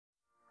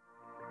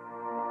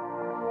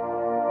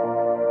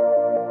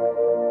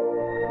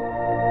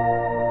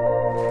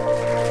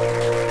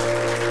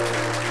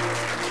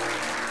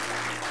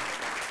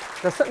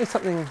there's certainly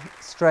something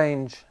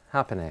strange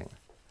happening.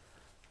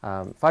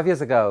 5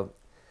 years ago,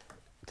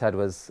 TED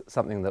was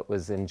something that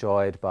was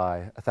enjoyed by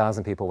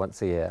 1,000 people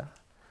once a year.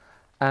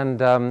 And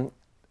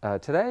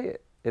today,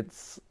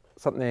 it's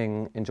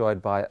something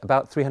enjoyed by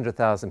about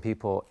 300,000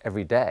 people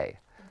every day.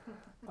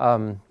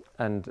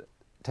 And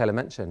Taylor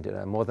mentioned,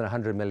 more than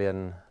 100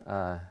 million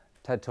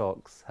TED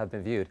Talks have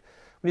been viewed.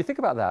 When you think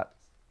about that,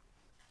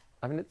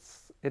 I mean,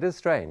 it is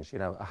strange.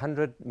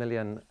 100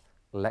 million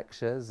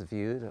lectures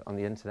viewed on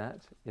the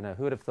internet.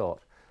 Who would have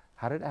thought?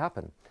 How did it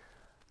happen?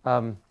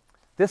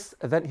 This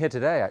event here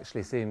today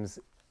actually seems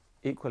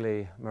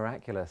equally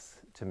miraculous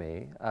to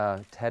me.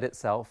 TED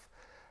itself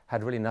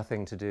had really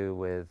nothing to do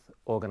with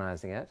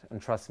organizing it.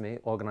 And trust me,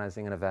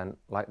 organizing an event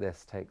like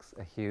this takes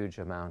a huge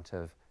amount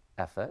of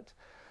effort.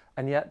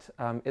 And yet,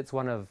 it's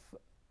one of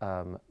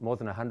more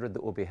than 100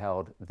 that will be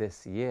held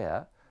this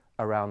year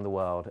around the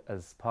world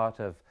as part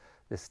of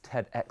this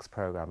TEDx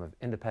program of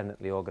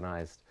independently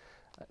organized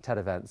TED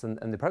events.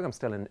 And the program's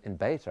still in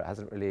beta. It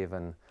hasn't really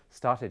even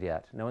started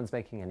yet. No one's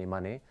making any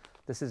money.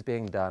 This is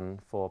being done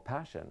for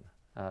passion,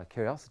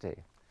 curiosity.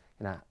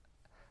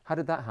 How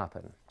did that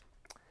happen?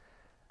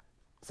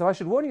 So I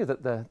should warn you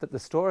that the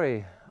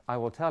story I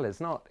will tell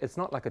is it's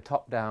not like a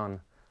top-down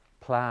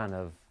plan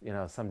of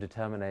some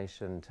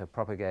determination to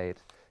propagate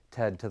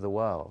TED to the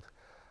world.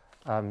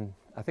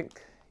 I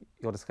think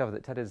you'll discover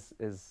that TED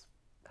has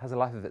a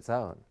life of its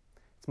own.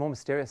 It's more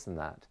mysterious than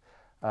that.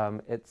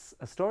 It's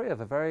a story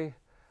of a very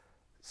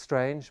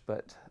strange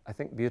but I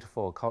think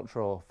beautiful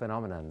cultural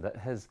phenomenon that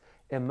has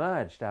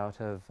emerged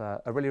out of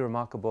a really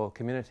remarkable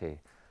community,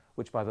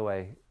 which, by the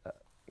way,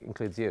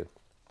 includes you.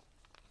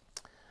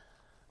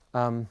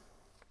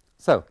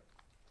 So,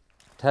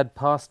 TED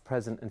past,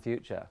 present, and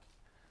future.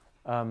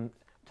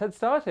 TED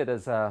started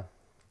as an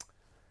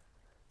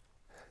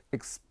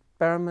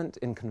experiment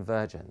in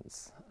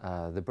convergence.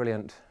 The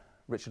brilliant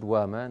Richard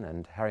Wurman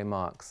and Harry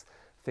Marks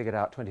figured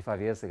out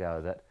 25 years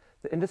ago that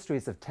the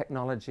industries of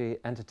technology,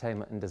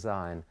 entertainment, and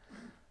design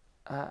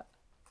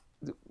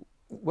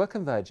were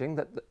converging,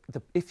 that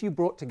if you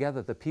brought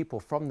together the people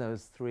from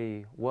those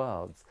three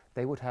worlds,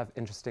 they would have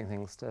interesting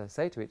things to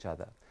say to each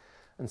other.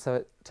 And so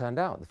it turned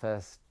out the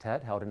first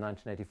TED, held in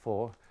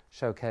 1984,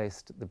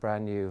 showcased the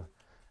brand new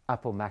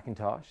Apple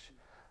Macintosh,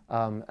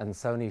 and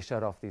Sony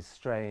showed off these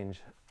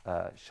strange,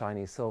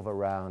 shiny silver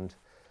round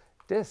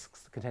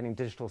discs containing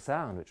digital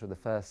sound, which were the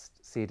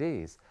first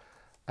CDs.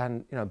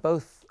 And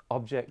both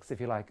objects, if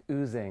you like,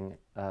 oozing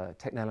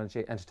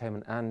technology,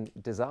 entertainment, and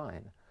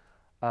design.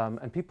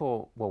 And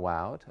people were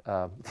wowed.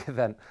 The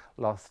event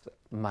lost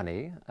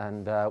money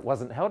and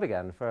wasn't held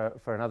again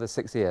for another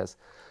 6 years.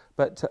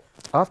 But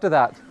after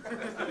that,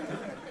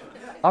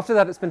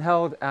 it's been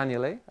held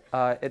annually.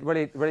 It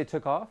really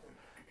took off.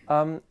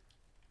 And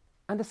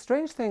a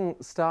strange thing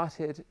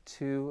started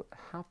to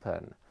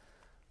happen.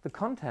 The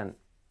content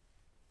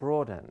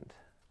broadened.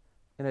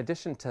 In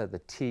addition to the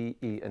T,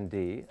 E, and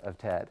D of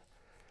TED,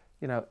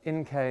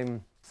 in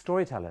came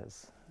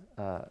storytellers,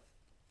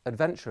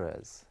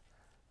 adventurers,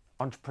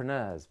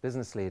 entrepreneurs,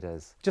 business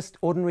leaders, just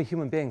ordinary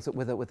human beings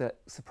with a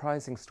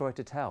surprising story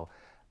to tell.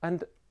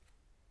 And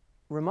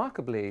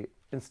remarkably,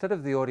 instead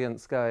of the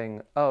audience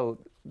going, "Oh,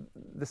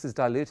 this is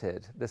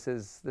diluted, this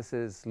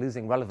is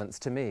losing relevance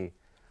to me,"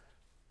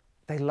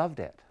 they loved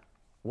it.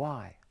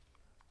 Why?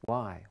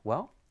 Why?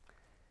 Well,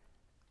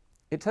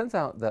 it turns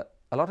out that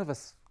a lot of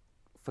us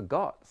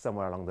forgot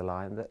somewhere along the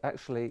line that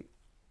actually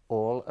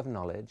all of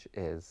knowledge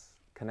is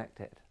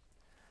connected.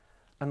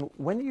 And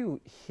when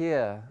you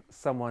hear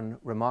someone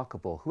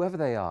remarkable, whoever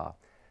they are,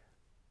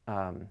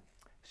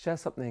 share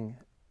something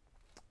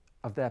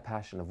of their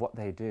passion, of what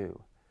they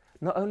do,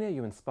 not only are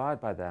you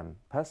inspired by them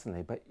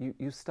personally, but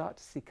you start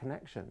to see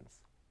connections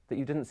that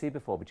you didn't see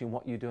before between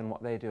what you do and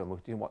what they do, and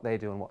between what they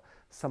do and what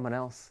someone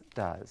else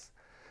does.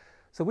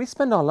 So we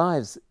spend our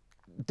lives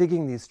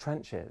digging these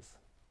trenches.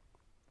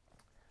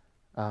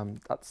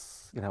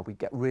 We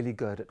get really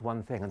good at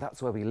one thing, and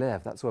that's where we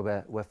live, that's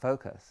where we're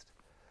focused.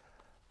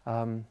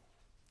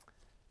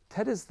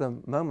 TED is the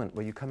moment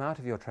where you come out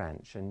of your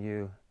trench and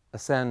you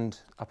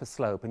ascend up a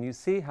slope and you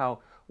see how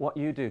what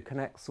you do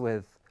connects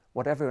with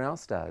what everyone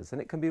else does.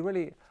 And it can be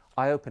really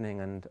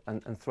eye-opening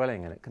and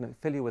thrilling, and it can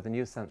fill you with a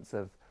new sense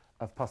of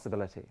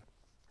possibility.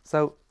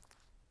 So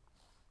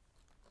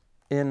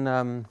in,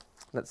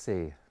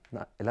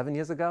 11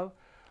 years ago,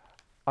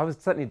 I was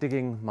certainly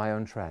digging my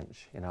own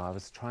trench. I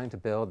was trying to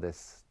build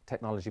this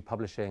technology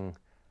publishing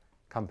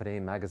company,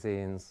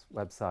 magazines,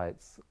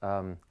 websites,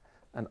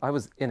 and I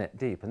was in it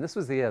deep. And this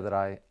was the year that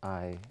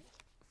I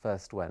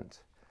first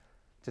went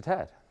to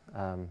TED.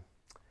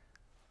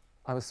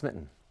 I was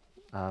smitten.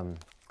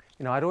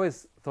 I'd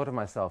always thought of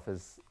myself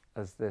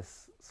as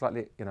this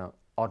slightly,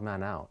 odd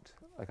man out.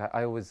 Like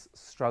I always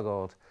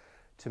struggled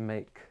to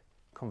make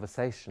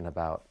conversation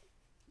about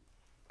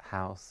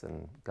house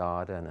and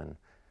garden and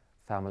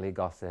family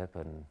gossip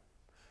and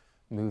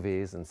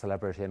movies and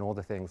celebrity and all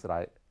the things that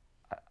I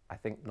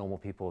think normal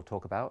people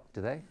talk about.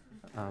 Do they?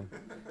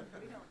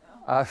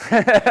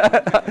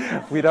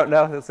 We don't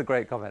know. That's a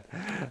great comment.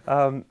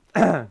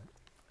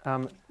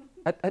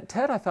 At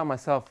TED, I found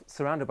myself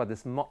surrounded by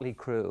this motley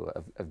crew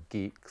of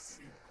geeks,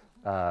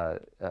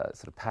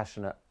 sort of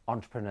passionate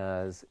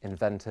entrepreneurs,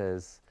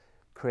 inventors,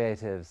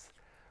 creatives.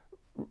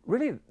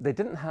 Really, they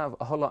didn't have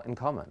a whole lot in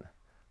common,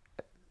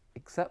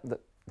 except that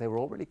they were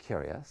all really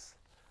curious.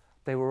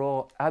 They were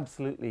all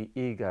absolutely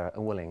eager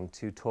and willing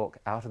to talk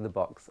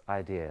out-of-the-box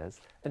ideas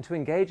and to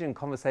engage in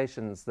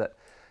conversations that,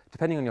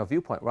 depending on your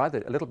viewpoint, were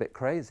either a little bit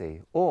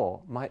crazy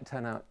or might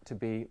turn out to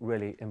be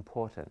really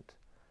important.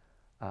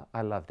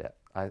 I loved it.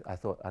 I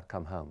thought I'd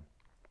come home.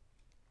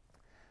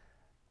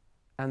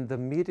 And the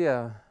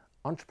media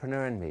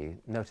entrepreneur in me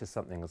noticed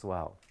something as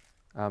well.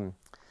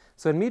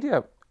 So in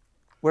media,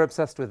 we're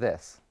obsessed with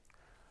this.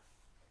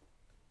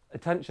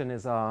 Attention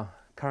is our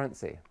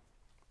currency.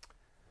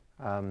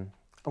 And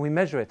we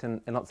measure it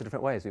in lots of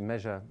different ways. We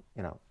measure,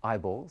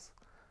 eyeballs.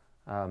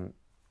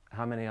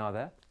 How many are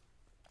there?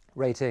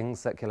 Ratings,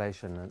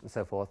 circulation, and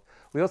so forth.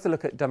 We also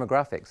look at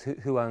demographics.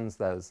 Who owns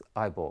those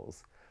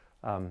eyeballs?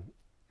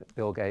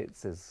 Bill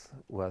Gates is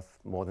worth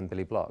more than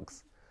Billy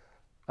Bloggs.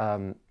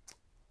 There's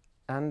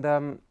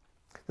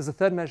a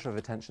third measure of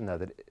attention, though,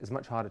 that is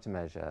much harder to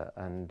measure,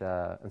 and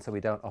so we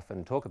don't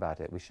often talk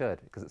about it. We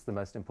should, because it's the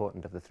most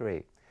important of the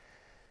three.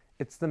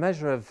 It's the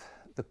measure of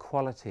the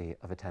quality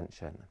of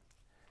attention.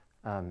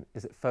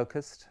 Is it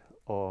focused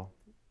or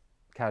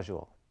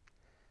casual?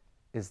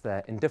 Is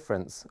there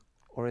indifference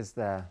or is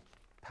there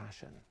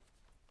passion?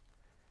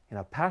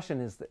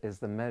 Passion is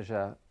the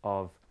measure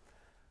of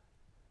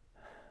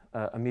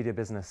a media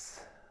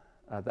business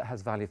that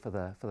has value for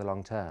the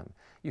long term.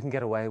 You can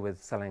get away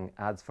with selling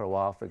ads for a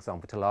while, for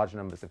example, to large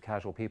numbers of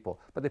casual people,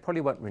 but they probably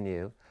won't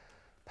renew.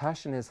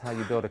 Passion is how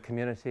you build a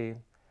community,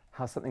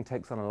 how something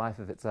takes on a life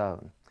of its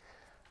own.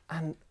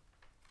 And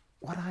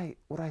what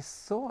I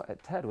saw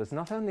at TED was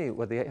not only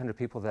were the 800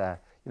 people there,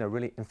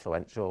 really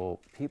influential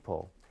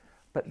people,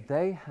 but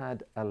they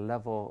had a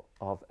level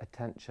of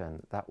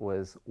attention that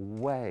was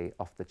way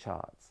off the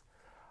charts.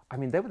 I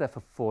mean, they were there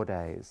for 4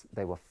 days.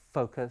 They were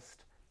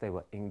focused, they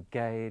were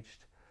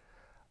engaged,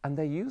 and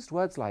they used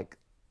words like,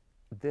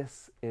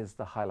 "This is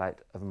the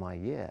highlight of my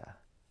year."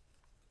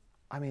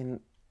 I mean,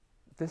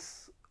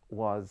 this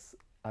was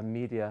a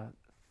media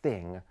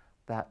thing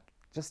that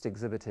just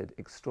exhibited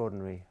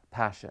extraordinary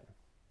passion.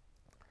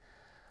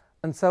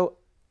 And so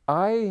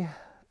I,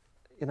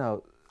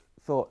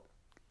 thought,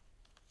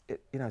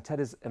 TED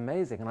is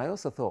amazing. And I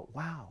also thought,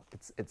 wow,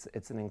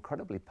 it's an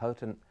incredibly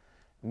potent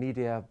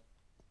media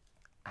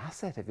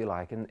asset, if you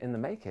like, in the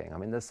making. I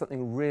mean, there's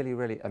something really,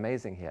 really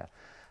amazing here.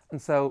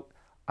 And so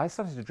I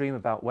started to dream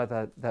about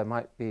whether there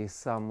might be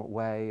some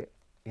way,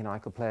 I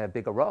could play a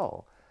bigger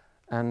role.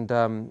 And,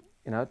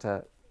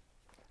 to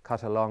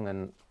cut a long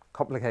and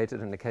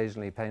complicated and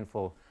occasionally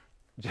painful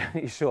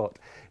journey short,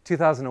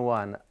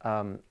 2001,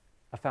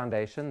 a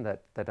foundation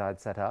that I'd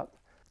set up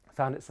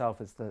found itself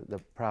as the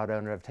proud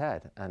owner of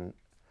TED, and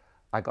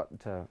I got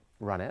to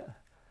run it,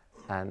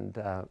 and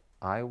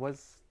I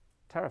was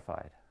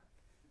terrified.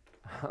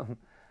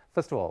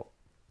 First of all,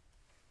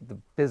 the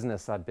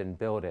business I'd been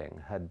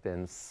building had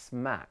been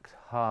smacked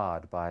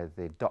hard by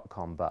the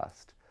dot-com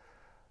bust.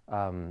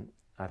 I'd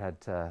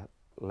had to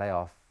lay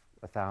off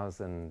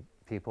 1,000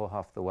 people,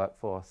 half the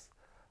workforce.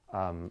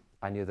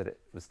 I knew that it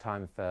was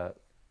time for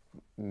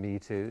me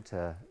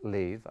to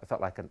leave. I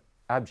felt like an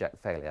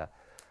abject failure.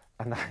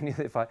 And I knew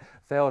that if I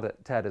failed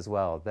at TED as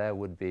well, there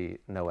would be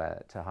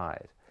nowhere to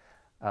hide.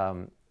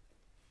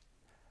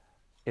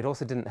 It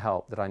also didn't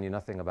help that I knew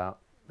nothing about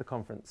the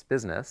conference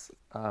business,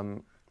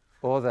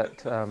 or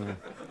that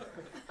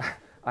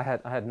I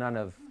had none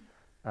of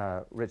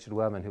Richard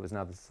Wurman, who was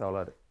now the sole,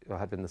 or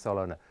had been the sole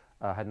owner.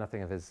 Had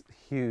nothing of his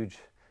huge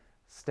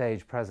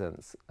stage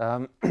presence.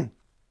 And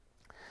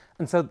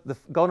so the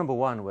goal number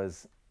one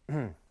was,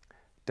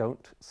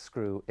 don't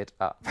screw it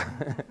up.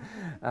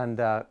 And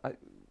I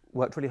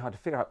worked really hard to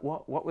figure out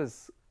what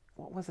was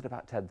it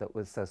about TED that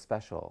was so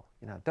special.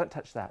 Don't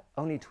touch that,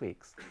 only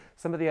tweaks.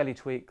 Some of the early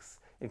tweaks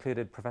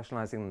included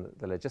professionalizing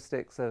the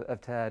logistics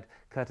of TED,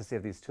 courtesy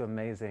of these two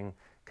amazing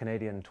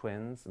Canadian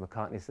twins, the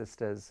McCartney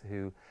sisters,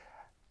 who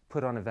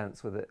put on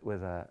events with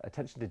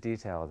attention to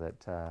detail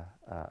that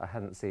I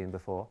hadn't seen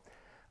before.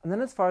 And then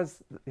as far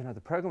as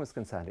the program was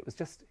concerned, it was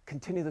just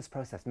continue this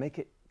process,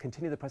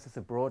 continue the process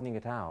of broadening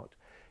it out,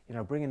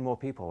 bring in more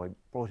people. We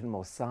brought in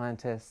more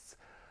scientists,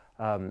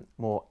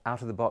 more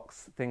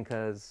out-of-the-box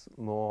thinkers,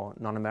 more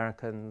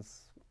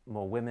non-Americans,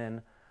 more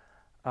women,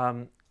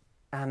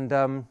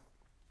 and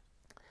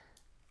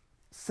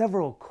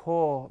several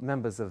core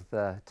members of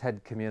the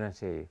TED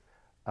community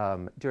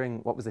during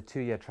what was a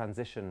 2-year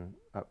transition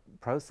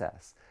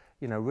process,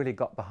 really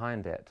got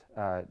behind it.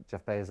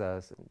 Jeff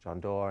Bezos and John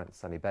Doerr and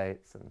Sonny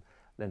Bates and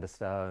Linda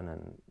Stone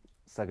and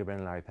Sergey Brin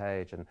and Larry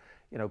Page and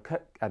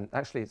and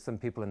actually some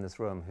people in this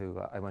room who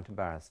I won't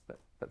embarrass, but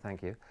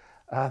thank you,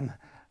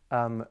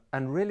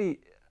 and really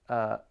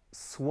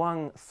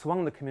swung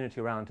the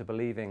community around to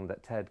believing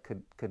that TED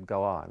could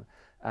go on.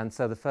 And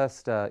so the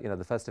first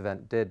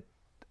event did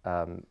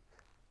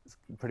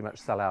pretty much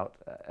sell out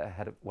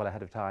well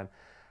ahead of time.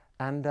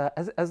 And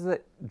as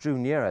it drew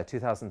nearer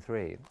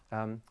 2003.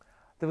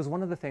 there was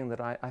one other thing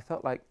that I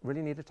felt like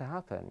really needed to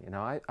happen. You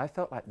know, I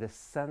felt like this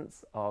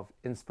sense of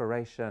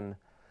inspiration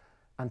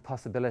and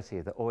possibility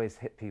that always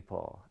hit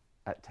people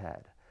at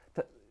TED,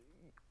 that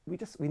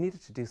we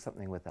needed to do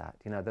something with that.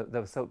 You know,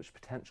 there was so much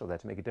potential there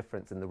to make a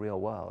difference in the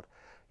real world.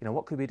 You know,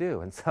 what could we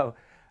do? And so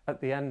at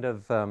the end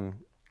of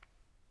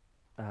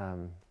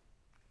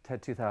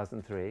TED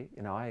 2003,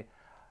 you know, I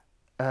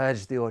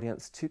urged the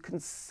audience to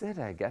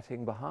consider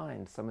getting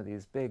behind some of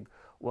these big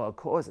world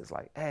causes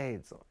like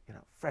AIDS, or, you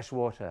know, fresh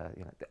water,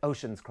 you know, the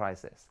oceans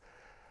crisis.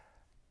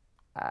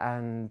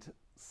 And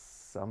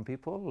some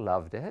people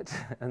loved it,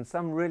 and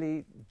some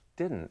really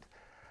didn't.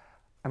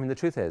 I mean, the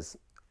truth is,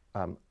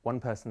 one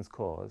person's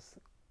cause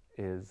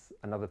is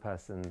another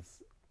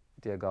person's,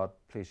 dear God,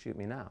 please shoot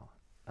me now.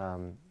 I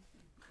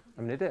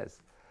mean, it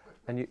is.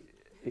 And you,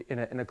 in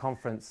a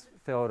conference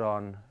filled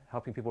on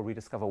helping people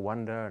rediscover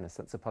wonder and a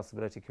sense of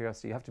possibility,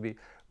 curiosity, you have to be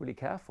really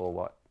careful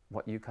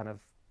what you kind of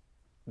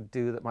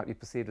do that might be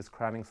perceived as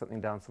cramming something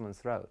down someone's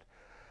throat.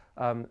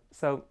 A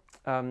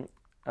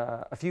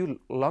few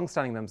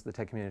long-standing members of the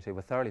TED community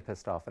were thoroughly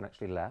pissed off and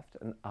actually left,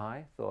 and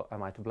I thought I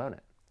might have blown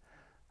it.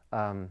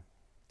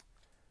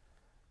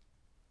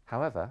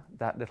 However,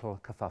 that little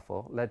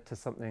kerfuffle led to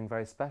something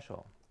very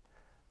special.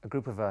 A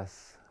group of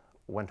us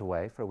went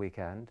away for a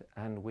weekend,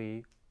 and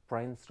we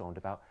brainstormed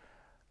about,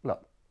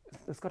 look,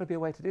 there's got to be a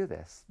way to do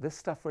this. This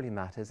stuff really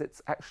matters. It's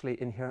actually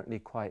inherently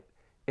quite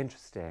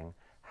interesting.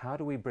 How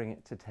do we bring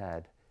it to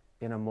TED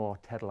in a more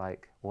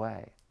TED-like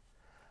way?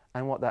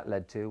 And what that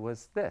led to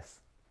was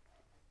this.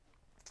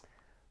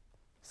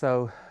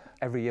 So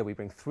every year we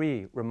bring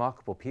 3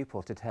 remarkable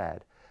people to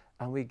TED,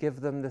 and we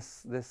give them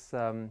this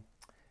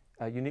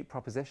unique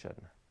proposition.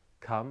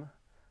 Come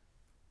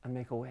and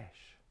make a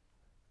wish.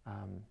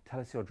 Tell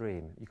us your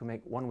dream. You can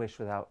make one wish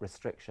without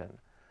restriction.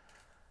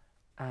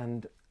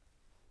 And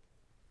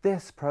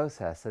this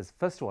process has,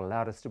 first of all,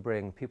 allowed us to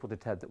bring people to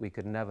TED that we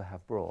could never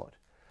have brought.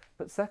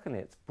 But secondly,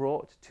 it's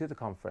brought to the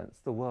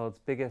conference the world's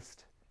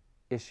biggest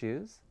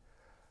issues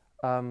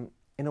in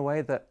a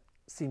way that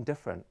seemed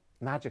different,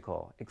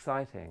 magical,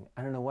 exciting,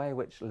 and in a way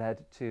which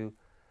led to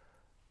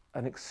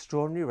an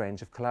extraordinary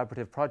range of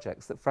collaborative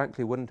projects that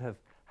frankly wouldn't have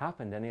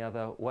happened any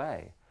other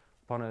way.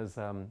 Bono's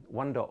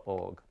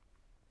One.org.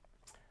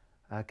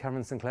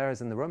 Cameron Sinclair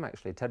is in the room,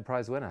 actually, TED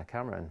Prize winner.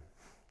 Cameron,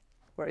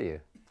 where are you?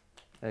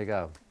 There you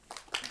go.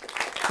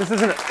 This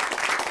is an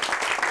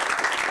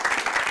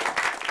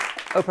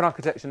Open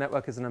Architecture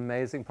Network is an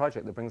amazing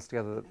project that brings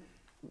together the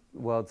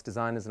world's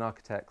designers and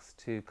architects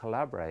to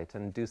collaborate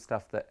and do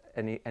stuff that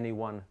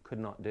anyone could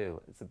not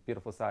do. It's a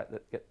beautiful site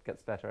that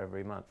gets better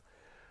every month.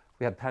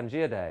 We had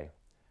Pangea Day.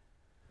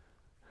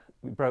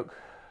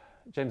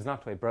 James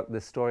Nachtwey broke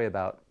this story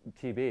about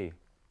TB.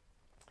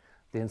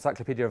 The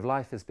Encyclopedia of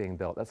Life is being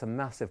built. That's a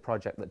massive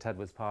project that TED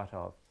was part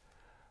of.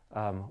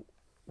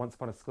 Once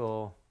Upon a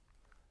School,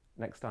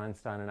 Next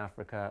Einstein in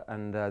Africa,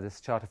 and this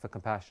Charter for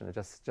Compassion are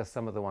just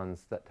some of the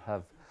ones that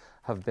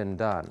have been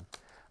done.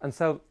 And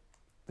so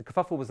the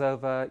kerfuffle was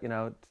over, you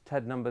know,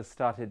 TED numbers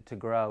started to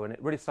grow, and it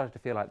really started to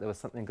feel like there was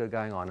something good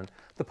going on. And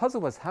the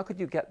puzzle was, how could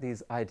you get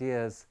these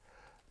ideas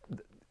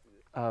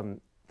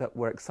that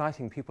were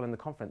exciting people in the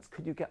conference,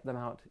 could you get them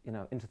out, you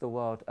know, into the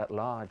world at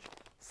large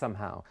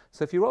somehow?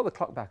 So if you roll the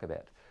clock back a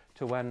bit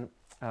to when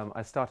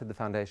I started the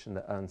foundation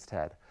that owns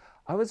TED,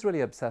 I was really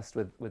obsessed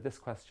with this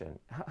question.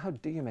 How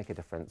do you make a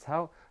difference?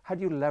 How do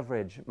you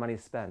leverage money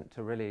spent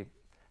to really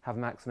have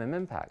maximum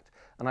impact?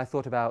 And I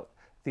thought about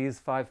these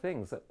 5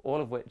 things,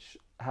 all of which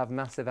have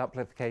massive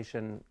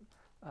amplification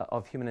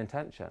of human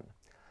intention.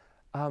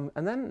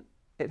 And then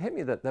it hit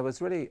me that there was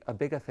really a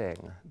bigger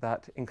thing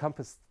that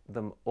encompassed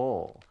them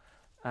all.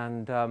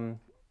 And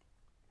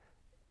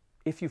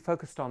if you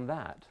focused on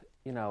that,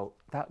 you know,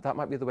 that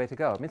might be the way to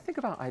go. I mean, think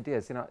about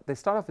ideas. You know, they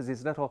start off as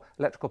these little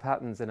electrical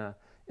patterns in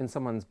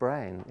someone's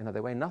brain. You know, they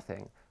weigh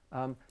nothing,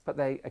 but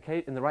they,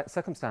 in the right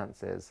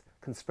circumstances,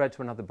 can spread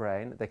to another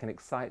brain. They can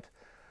excite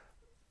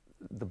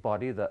the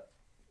body that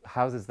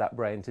houses that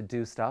brain to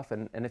do stuff,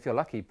 and if you're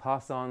lucky,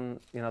 pass on,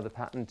 you know, the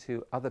pattern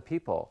to other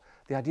people.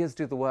 The ideas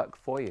do the work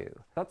for you.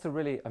 That's a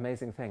really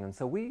amazing thing. And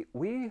so we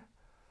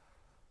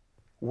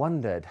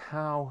wondered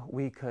how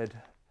we could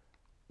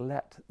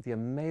let the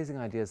amazing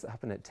ideas that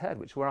happen at TED,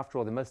 which were, after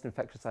all, the most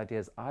infectious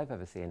ideas I've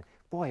ever seen,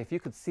 boy, if you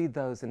could seed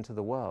those into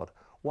the world,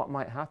 what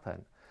might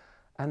happen?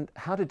 And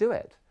how to do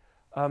it.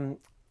 I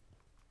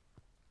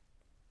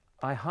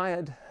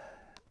hired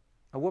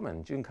a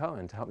woman, June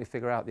Cohen, to help me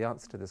figure out the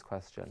answer to this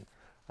question.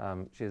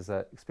 She's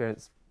an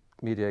experienced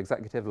media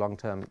executive,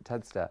 long-term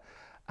TEDster.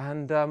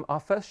 And our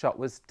first shot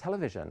was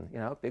television, you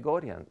know, big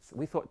audience.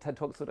 We thought TED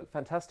Talks would look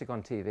fantastic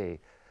on TV.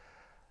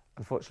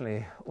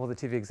 Unfortunately, all the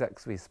TV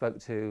execs we spoke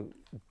to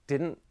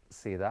didn't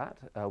see that.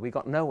 We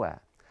got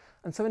nowhere.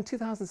 And so in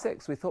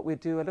 2006, we thought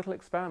we'd do a little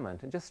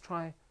experiment and just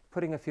try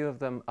putting a few of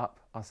them up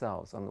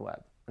ourselves on the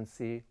web and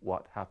see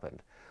what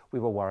happened. We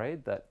were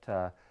worried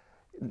that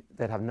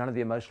they'd have none of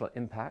the emotional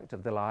impact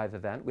of the live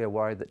event. We were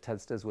worried that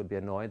TEDsters would be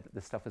annoyed that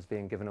this stuff was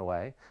being given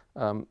away.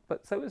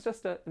 But so it was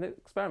just an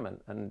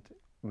experiment. And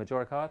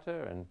Majora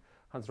Carter and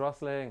Hans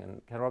Rosling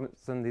and Ken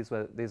Robinson, these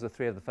were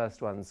three of the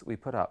first ones we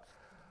put up.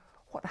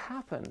 What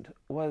happened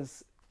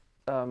was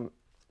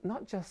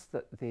not just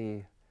that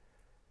the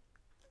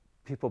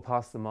people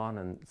passed them on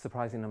and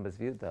surprising numbers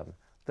viewed them,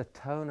 the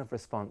tone of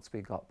response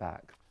we got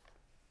back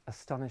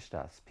astonished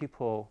us.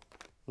 People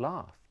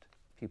laughed,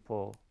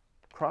 people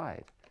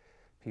cried,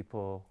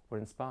 people were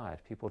inspired,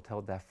 people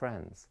told their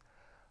friends.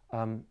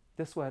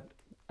 This word,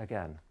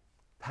 again,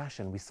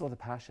 passion, we saw the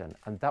passion,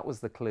 and that was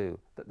the clue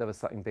that there was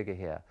something bigger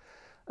here.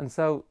 And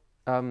so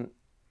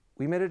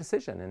we made a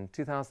decision in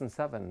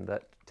 2007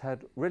 that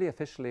TED really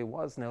officially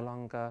was no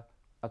longer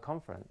a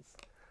conference.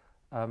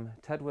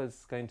 TED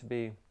was going to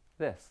be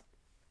this.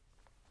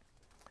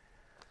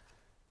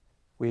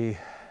 We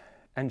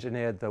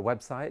engineered the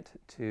website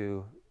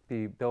to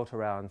be built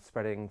around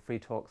spreading free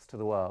talks to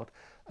the world,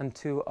 and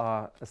to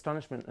our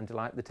astonishment and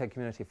delight, the TED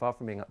community, far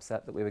from being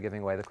upset that we were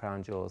giving away the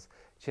crown jewels,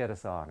 cheered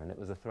us on, and it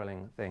was a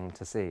thrilling thing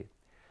to see.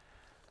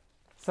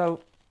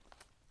 So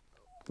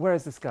where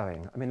is this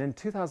going? I mean, in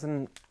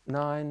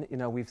 2009,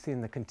 we've seen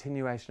the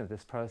continuation of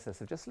this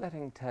process of just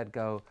letting TED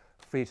go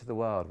free to the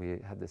world. We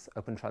had this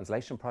open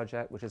translation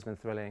project, which has been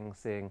thrilling,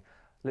 seeing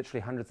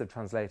literally hundreds of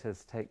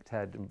translators take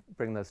TED and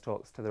bring those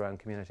talks to their own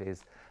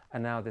communities.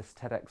 And now this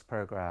TEDx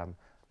program,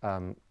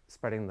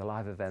 spreading the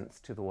live events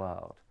to the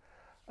world.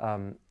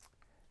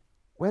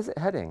 Where's it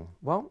heading?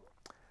 Well,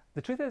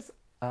 the truth is,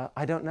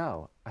 I don't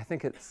know. I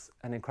think it's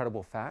an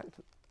incredible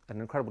fact,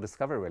 an incredible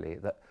discovery, really,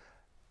 that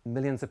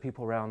millions of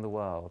people around the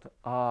world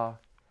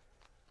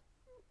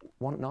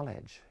want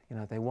knowledge.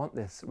 They want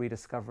this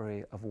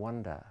rediscovery of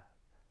wonder.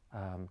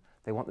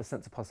 They want the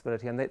sense of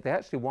possibility, and they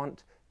actually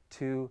want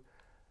to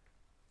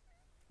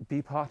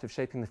be part of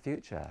shaping the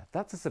future.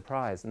 That's a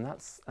surprise, and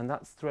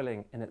that's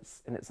thrilling in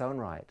its own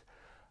right.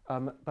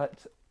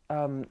 But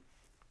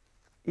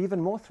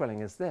even more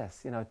thrilling is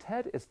this.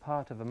 TED is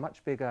part of a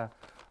much bigger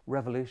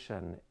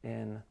revolution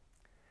in,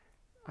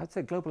 I'd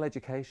say, global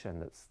education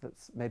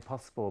that's made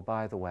possible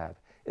by the web.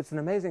 It's an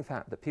amazing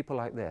fact that people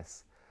like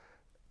this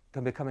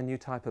can become a new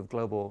type of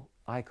global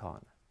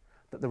icon,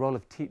 that the role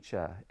of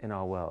teacher in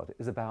our world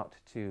is about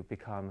to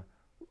become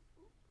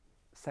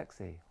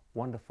sexy,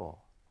 wonderful.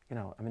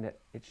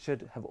 It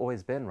should have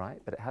always been,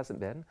 right? But it hasn't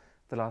been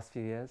the last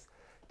few years.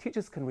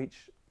 Teachers can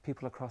reach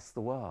people across the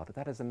world.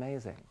 That is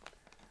amazing.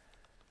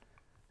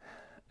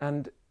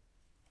 And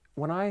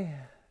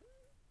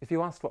if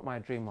you asked what my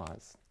dream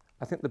was,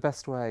 I think the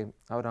best way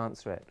I would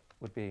answer it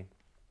would be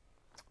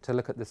to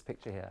look at this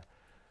picture here.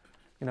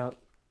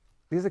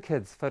 These are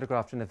kids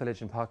photographed in a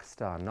village in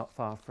Pakistan, not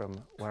far from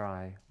where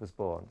I was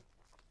born.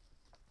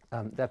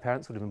 Their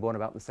parents would have been born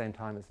about the same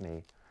time as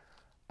me.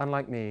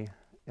 Unlike me,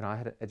 I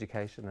had an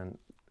education and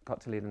got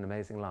to lead an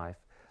amazing life.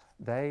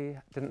 They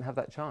didn't have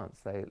that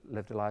chance. They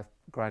lived a life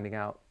grinding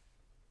out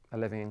a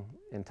living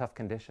in tough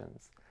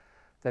conditions.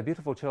 Their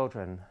beautiful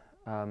children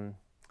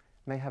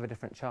may have a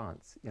different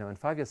chance. In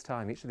 5 years'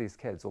 time, each of these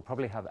kids will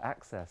probably have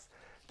access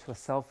to a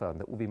cell phone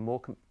that will be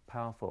more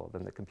powerful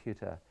than the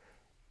computer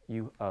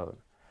you own.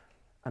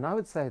 And I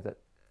would say that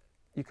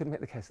you could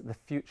make the case that the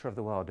future of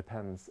the world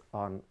depends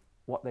on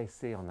what they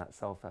see on that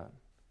cell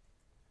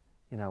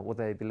phone. Will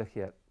they be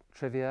looking at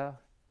trivia,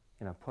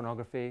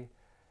 pornography,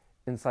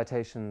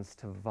 incitations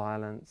to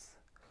violence,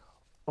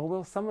 or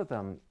will some of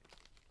them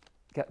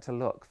get to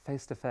look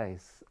face to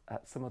face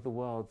at some of the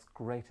world's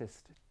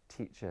greatest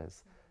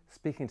teachers,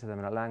 speaking to them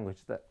in a language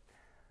that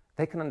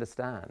they can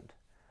understand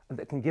and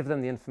that can give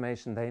them the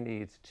information they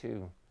need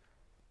to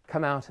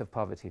come out of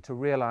poverty, to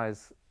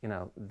realize,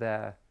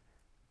 their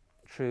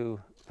true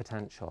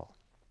potential.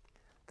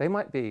 They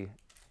might be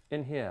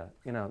in here,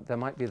 there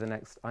might be the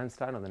next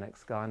Einstein or the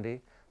next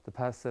Gandhi, the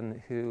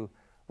person who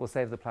will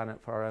save the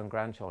planet for our own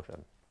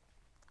grandchildren.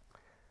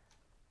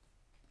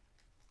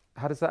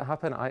 How does that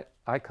happen?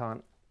 I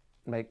can't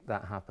make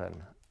that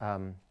happen.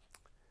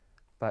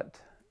 But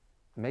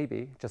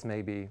maybe, just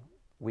maybe,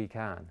 we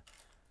can.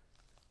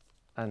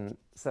 And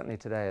certainly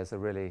today is a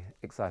really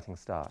exciting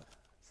start.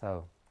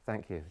 So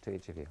thank you to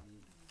each of you.